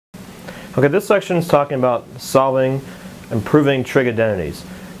Okay, this section is talking about solving and proving trig identities.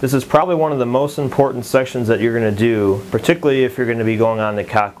 This is probably one of the most important sections that you're going to do, particularly if you're going to be going on to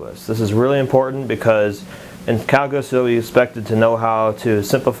calculus. This is really important because in calculus you'll be expected to know how to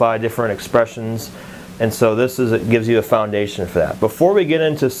simplify different expressions, and so it gives you a foundation for that. Before we get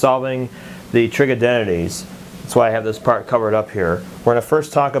into solving the trig identities, that's why I have this part covered up here, we're going to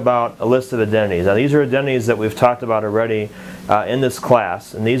first talk about a list of identities. Now these are identities that we've talked about already in this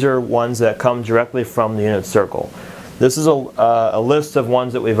class, and these are ones that come directly from the unit circle. This is a list of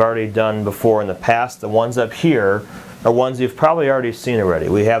ones that we've already done before in the past. The ones up here are ones you've probably already seen already.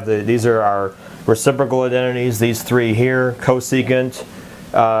 These are our reciprocal identities, these three here. Cosecant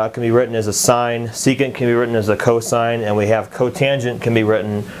can be written as a sine, secant can be written as a cosine, and we have cotangent can be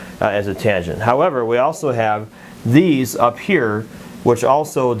written as a tangent. However, we also have these up here which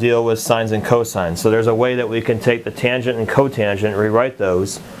also deal with sines and cosines. So there's a way that we can take the tangent and cotangent and rewrite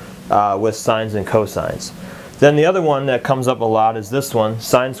those with sines and cosines. Then the other one that comes up a lot is this one,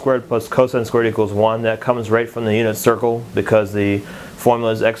 sine squared plus cosine squared equals 1. That comes right from the unit circle because the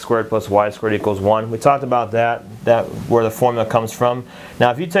formula is x squared plus y squared equals 1. We talked about that where the formula comes from. Now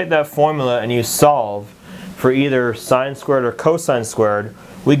if you take that formula and you solve for either sine squared or cosine squared,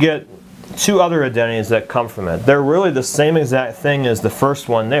 we get two other identities that come from it. They're really the same exact thing as the first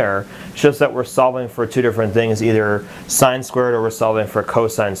one there. It's just that we're solving for two different things, either sine squared or we're solving for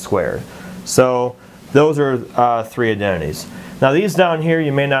cosine squared. So those are three identities. Now these down here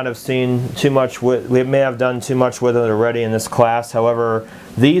you may not have seen too much with, we may have done too much with it already in this class. However,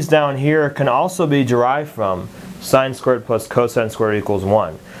 these down here can also be derived from sine squared plus cosine squared equals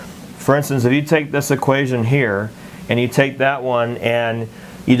 1. For instance, if you take this equation here and you take that one and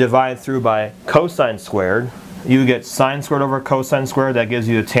you divide through by cosine squared, you get sine squared over cosine squared, that gives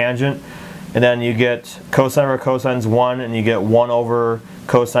you a tangent, and then you get cosine over cosine is 1, and you get 1 over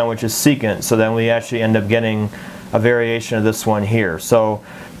cosine, which is secant. So then we actually end up getting a variation of this one here. So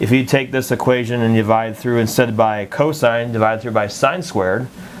if you take this equation and divide through instead by cosine, divide through by sine squared,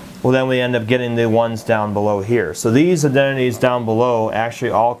 well then we end up getting the ones down below here. So these identities down below actually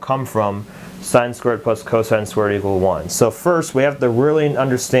all come from sine squared plus cosine squared equal 1. So first we have to really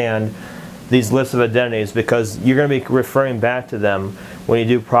understand these lists of identities because you're going to be referring back to them when you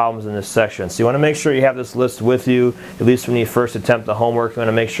do problems in this section. So you want to make sure you have this list with you, at least when you first attempt the homework. You want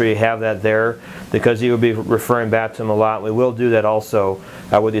to make sure you have that there because you will be referring back to them a lot. We will do that also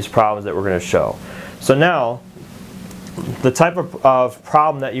with these problems that we're going to show. So now, the type of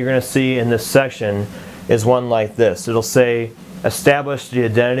problem that you're going to see in this section is one like this. It'll say, establish the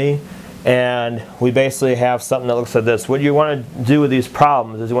identity. And we basically have something that looks like this. What you want to do with these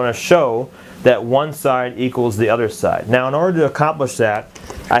problems is you want to show that one side equals the other side. Now in order to accomplish that,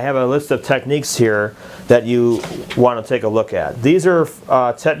 I have a list of techniques here that you want to take a look at. These are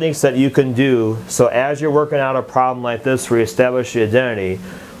techniques that you can do, so as you're working out a problem like this where you establish the identity,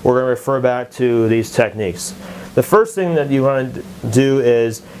 we're going to refer back to these techniques. The first thing that you want to do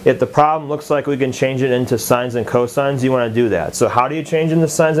is, if the problem looks like we can change it into sines and cosines, you want to do that. So how do you change into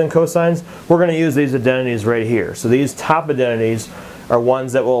sines and cosines? We're going to use these identities right here. So these top identities are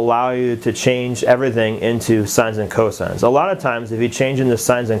ones that will allow you to change everything into sines and cosines. A lot of times if you change into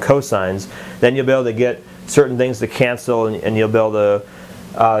sines and cosines, then you'll be able to get certain things to cancel and you'll be able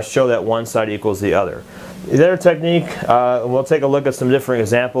to show that one side equals the other. The other technique, we'll take a look at some different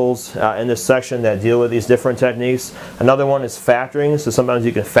examples in this section that deal with these different techniques. Another one is factoring. So sometimes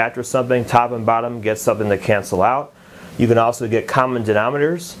you can factor something, top and bottom, get something to cancel out. You can also get common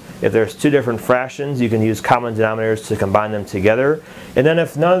denominators. If there's two different fractions, you can use common denominators to combine them together. And then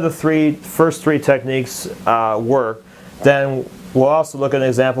if none of the first three techniques work, then we'll also look at an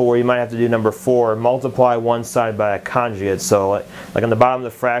example where you might have to do number 4, multiply one side by a conjugate. So like on the bottom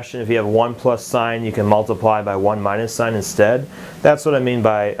of the fraction, if you have 1 plus sign, you can multiply by 1 minus sign instead. That's what I mean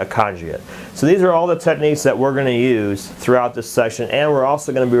by a conjugate. So these are all the techniques that we're going to use throughout this section, and we're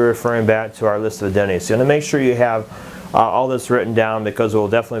also going to be referring back to our list of identities. So you want to make sure you have all this written down because we'll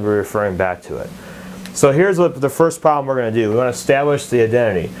definitely be referring back to it. So here's what the first problem we're going to do. We want to establish the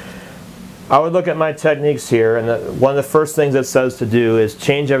identity. I would look at my techniques here, and one of the first things it says to do is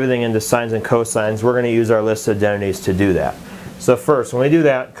change everything into sines and cosines. We're going to use our list of identities to do that. So first, when we do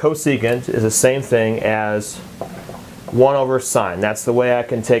that, cosecant is the same thing as 1 over sine. That's the way I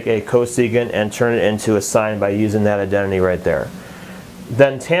can take a cosecant and turn it into a sine by using that identity right there.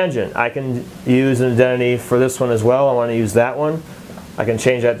 Then tangent, I can use an identity for this one as well. I want to use that one. I can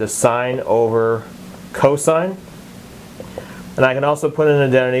change that to sine over cosine. And I can also put in an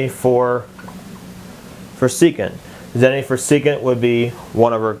identity for secant. The identity for secant would be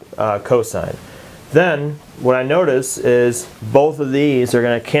 1 over cosine. Then what I notice is both of these are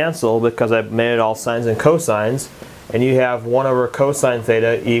going to cancel because I've made it all sines and cosines, and you have 1 over cosine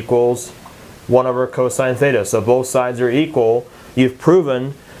theta equals 1 over cosine theta. So both sides are equal. You've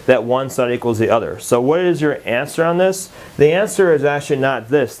proven that one side equals the other. So what is your answer on this? The answer is actually not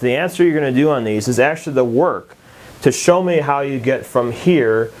this. The answer you're going to do on these is actually the work to show me how you get from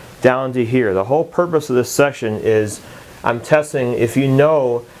here down to here. The whole purpose of this section is I'm testing if you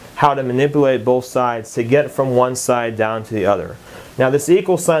know how to manipulate both sides to get from one side down to the other. Now this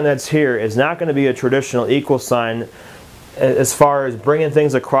equal sign that's here is not going to be a traditional equal sign as far as bringing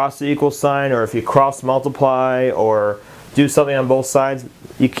things across the equal sign, or if you cross multiply or do something on both sides.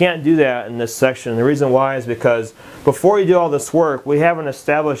 You can't do that in this section. The reason why is because before you do all this work, we haven't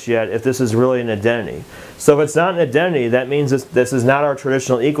established yet if this is really an identity. So if it's not an identity, that means this is not our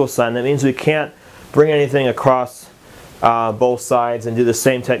traditional equal sign. That means we can't bring anything across both sides and do the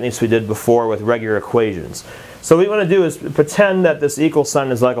same techniques we did before with regular equations. So what you want to do is pretend that this equal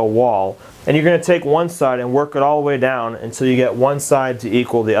sign is like a wall, and you're going to take one side and work it all the way down until you get one side to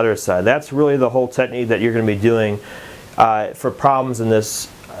equal the other side. That's really the whole technique that you're going to be doing for problems in this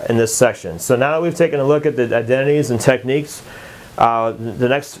section. So now that we've taken a look at the identities and techniques, the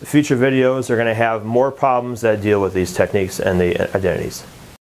next future videos are going to have more problems that deal with these techniques and the identities.